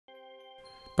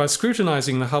By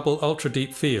scrutinizing the Hubble Ultra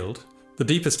Deep Field, the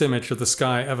deepest image of the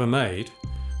sky ever made,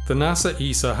 the NASA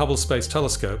ESA Hubble Space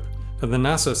Telescope and the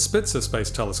NASA Spitzer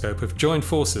Space Telescope have joined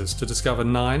forces to discover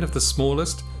 9 of the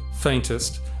smallest,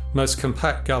 faintest, most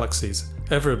compact galaxies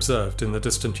ever observed in the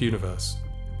distant universe.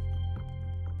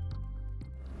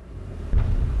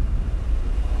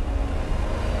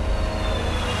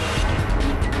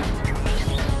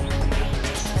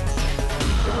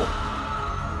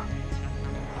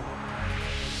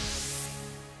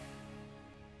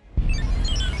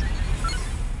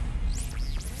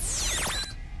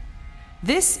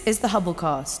 This is the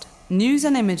Hubblecast, news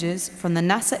and images from the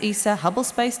NASA ESA Hubble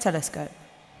Space Telescope.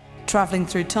 Travelling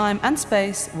through time and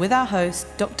space with our host,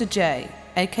 Dr. J,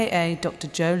 aka Dr.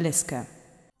 Joe Liske.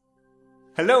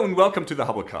 Hello and welcome to the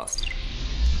Hubblecast.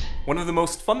 One of the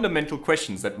most fundamental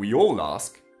questions that we all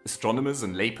ask, astronomers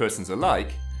and laypersons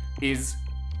alike, is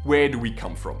where do we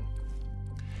come from?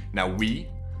 Now we,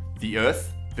 the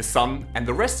Earth, the Sun and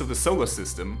the rest of the solar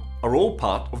system are all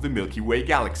part of the Milky Way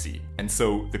galaxy, and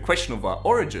so the question of our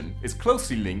origin is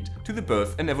closely linked to the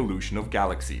birth and evolution of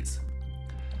galaxies.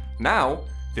 Now,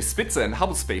 the Spitzer and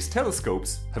Hubble Space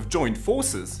Telescopes have joined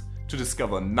forces to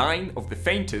discover 9 of the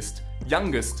faintest,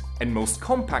 youngest and most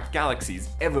compact galaxies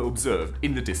ever observed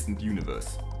in the distant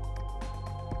universe.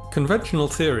 Conventional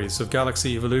theories of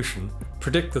galaxy evolution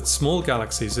predict that small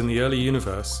galaxies in the early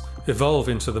universe evolve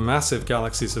into the massive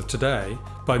galaxies of today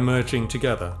by merging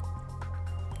together.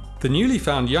 The newly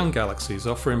found young galaxies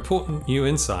offer important new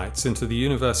insights into the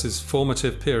universe's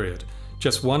formative period,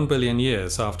 just 1 billion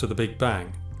years after the Big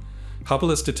Bang. Hubble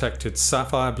has detected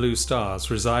sapphire blue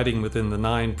stars residing within the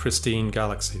 9 pristine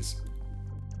galaxies.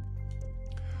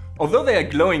 Although they are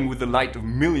glowing with the light of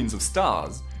millions of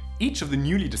stars, each of the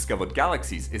newly discovered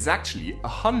galaxies is actually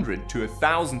 100 to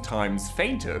 1,000 times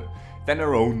fainter than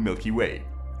our own Milky Way.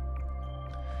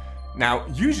 Now,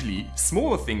 usually,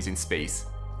 smaller things in space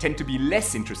tend to be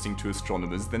less interesting to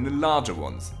astronomers than the larger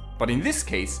ones, but in this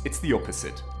case, it's the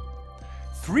opposite.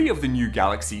 3 of the new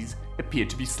galaxies appear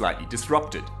to be slightly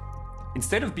disrupted.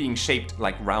 Instead of being shaped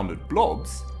like rounded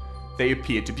blobs, they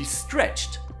appear to be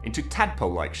stretched into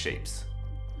tadpole-like shapes.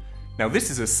 Now, this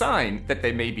is a sign that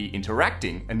they may be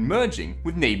interacting and merging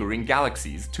with neighboring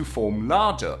galaxies to form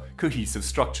larger, cohesive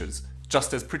structures,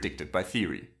 just as predicted by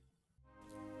theory.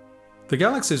 The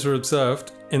galaxies were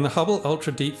observed in the Hubble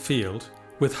Ultra Deep Field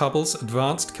with Hubble's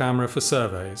Advanced Camera for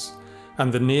Surveys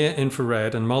and the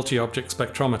Near-Infrared and Multi-Object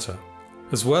Spectrometer,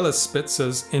 as well as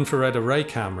Spitzer's Infrared Array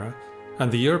Camera and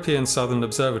the European Southern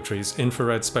Observatory's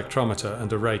Infrared Spectrometer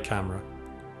and Array Camera.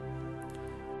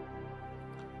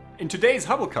 In today's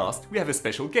Hubblecast, we have a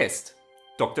special guest,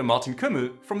 Dr. Martin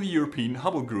Kümmel from the European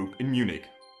Hubble Group in Munich.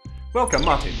 Welcome,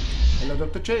 Martin. Hello,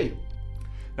 Dr. J.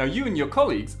 Now, you and your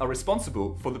colleagues are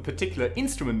responsible for the particular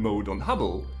instrument mode on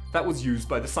Hubble that was used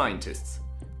by the scientists.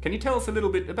 Can you tell us a little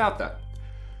bit about that?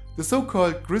 The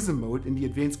so-called GRISM mode in the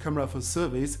Advanced Camera for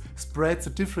Surveys spreads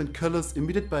the different colors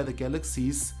emitted by the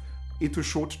galaxies into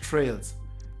short trails.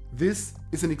 This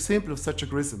is an example of such a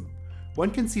GRISM.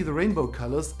 One can see the rainbow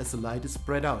colors as the light is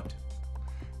spread out.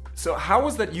 So how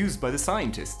was that used by the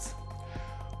scientists?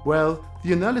 Well,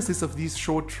 the analysis of these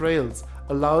short trails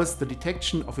allows the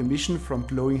detection of emission from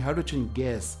glowing hydrogen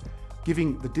gas,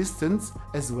 giving the distance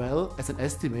as well as an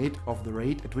estimate of the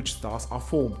rate at which stars are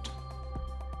formed.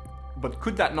 But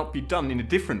could that not be done in a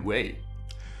different way?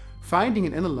 Finding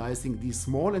and analyzing these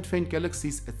small and faint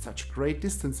galaxies at such great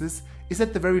distances is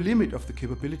at the very limit of the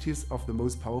capabilities of the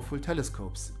most powerful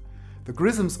telescopes. The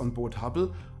GRISMs on board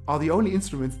Hubble are the only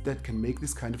instruments that can make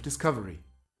this kind of discovery.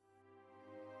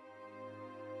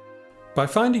 By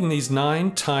finding these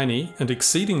 9 tiny and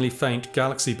exceedingly faint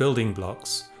galaxy building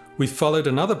blocks, we followed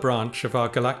another branch of our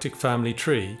galactic family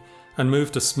tree and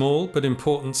moved a small but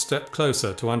important step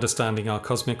closer to understanding our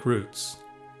cosmic roots.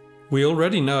 We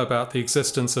already know about the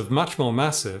existence of much more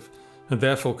massive and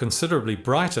therefore considerably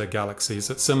brighter galaxies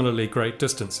at similarly great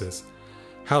distances.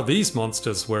 How these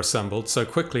monsters were assembled so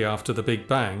quickly after the Big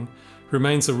Bang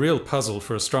remains a real puzzle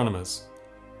for astronomers.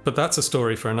 But that's a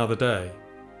story for another day.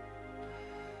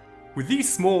 With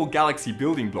these small galaxy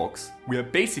building blocks, we are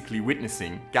basically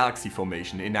witnessing galaxy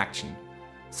formation in action,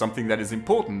 something that is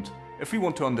important if we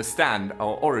want to understand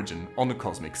our origin on a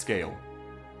cosmic scale.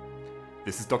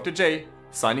 This is Dr. J,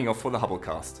 signing off for the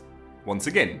Hubblecast. Once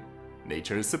again,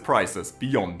 nature has surprised us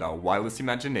beyond our wildest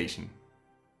imagination.